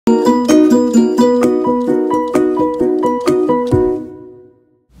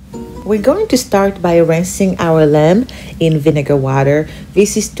We're going to start by rinsing our lamb in vinegar water.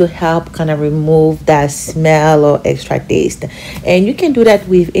 This is to help kind of remove that smell or extra taste. And you can do that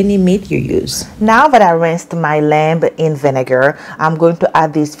with any meat you use. Now that I rinsed my lamb in vinegar, I'm going to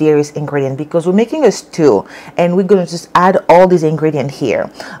add these various ingredients because we're making a stew and we're going to just add all these ingredients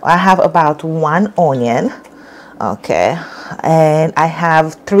here. I have about 1 onion. Okay, and I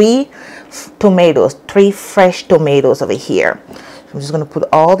have 3 tomatoes, 3 fresh tomatoes over here. I'm just going to put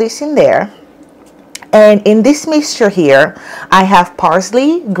all this in there. And in this mixture here, I have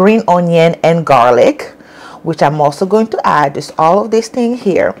parsley, green onion, and garlic, which I'm also going to add just all of this thing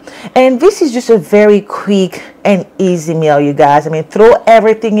here. And this is just a very quick and easy meal, you guys. I mean, throw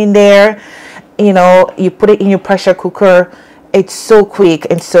everything in there. You know, you put it in your pressure cooker. It's so quick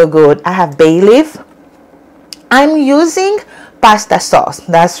and so good. I have bay leaf. I'm using pasta sauce.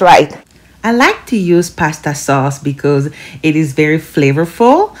 That's right. I like to use pasta sauce because it is very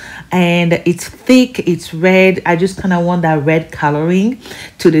flavorful and it's thick, it's red. I just kind of want that red coloring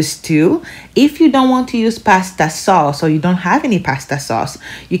to the stew. If you don't want to use pasta sauce or you don't have any pasta sauce,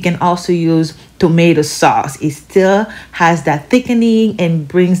 you can also use tomato sauce. It still has that thickening and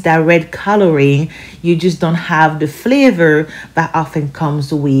brings that red coloring. You just don't have the flavor that often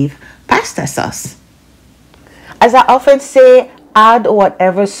comes with pasta sauce. As I often say, add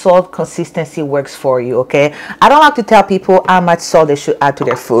whatever salt consistency works for you, okay? I don't like to tell people how much salt they should add to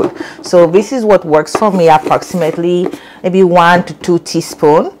their food. So this is what works for me, approximately maybe 1 to 2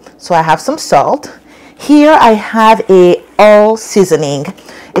 teaspoons. So I have some salt. Here I have a all seasoning.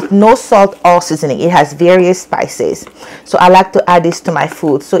 It's no salt, all seasoning. It has various spices. So I like to add this to my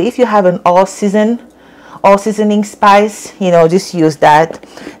food. So if you have an all seasoning spice, you know, just use that.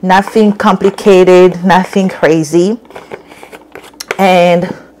 Nothing complicated, nothing crazy.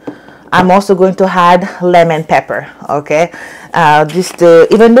 And I'm also going to add lemon pepper, okay?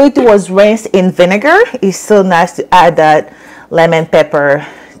 Even though it was rinsed in vinegar, it's still nice to add that lemon pepper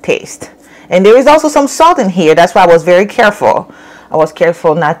taste. And there is also some salt in here. That's why I was very careful. I was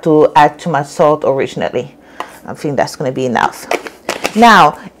careful not to add too much salt originally. I think that's going to be enough.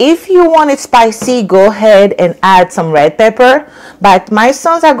 Now, if you want it spicy, go ahead and add some red pepper. But my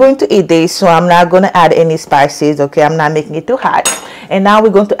sons are going to eat this, so I'm not going to add any spices, okay? I'm not making it too hot. And now we're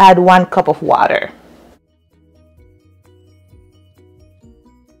going to add 1 cup of water.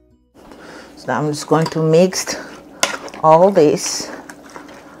 So I'm just going to mix all this.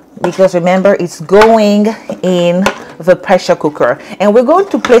 Because remember, it's going in the pressure cooker. And we're going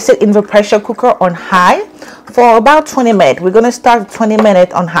to place it in the pressure cooker on high for about 20 minutes. We're going to start 20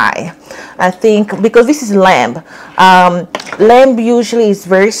 minutes on high. I think because this is lamb. Lamb usually is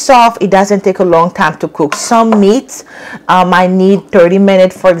very soft. It doesn't take a long time to cook. Some meats might need 30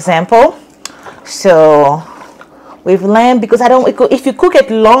 minutes, for example. So with lamb, because if you cook it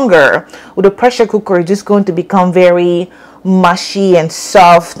longer with a pressure cooker, it's just going to become very mushy and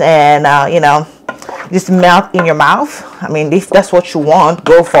soft and you know, just melt in your mouth. I mean, if that's what you want,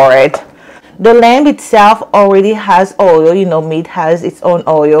 go for it. The lamb itself already has oil. You know, meat has its own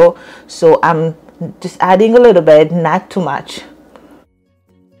oil, so I'm just adding a little bit, not too much.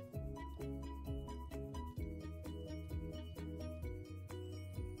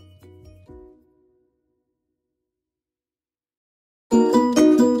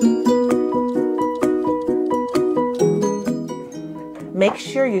 Make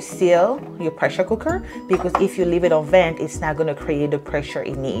sure you seal your pressure cooker because if you leave it on vent, it's not going to create the pressure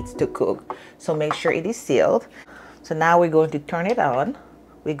it needs to cook. So make sure it is sealed. So now we're going to turn it on.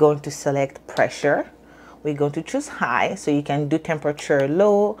 We're going to select pressure. We're going to choose high, so you can do temperature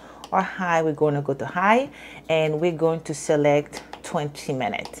low or high. We're going to go to high and we're going to select 20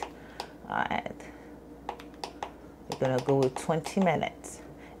 minutes. All right. We're going to go with 20 minutes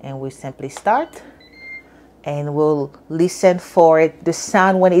and we simply start. And we'll listen for the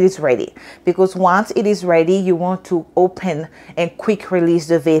sound when it is ready, because once it is ready you want to open and quick release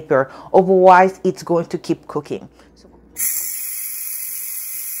the vapor, otherwise it's going to keep cooking.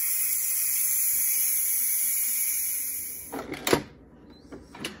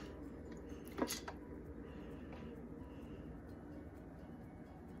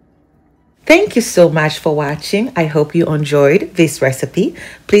 Thank you so much for watching. I hope you enjoyed this recipe.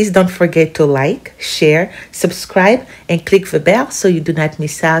 Please don't forget to like, share, subscribe, and click the bell so you do not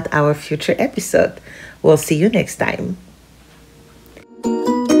miss out our future episode. We'll see you next time.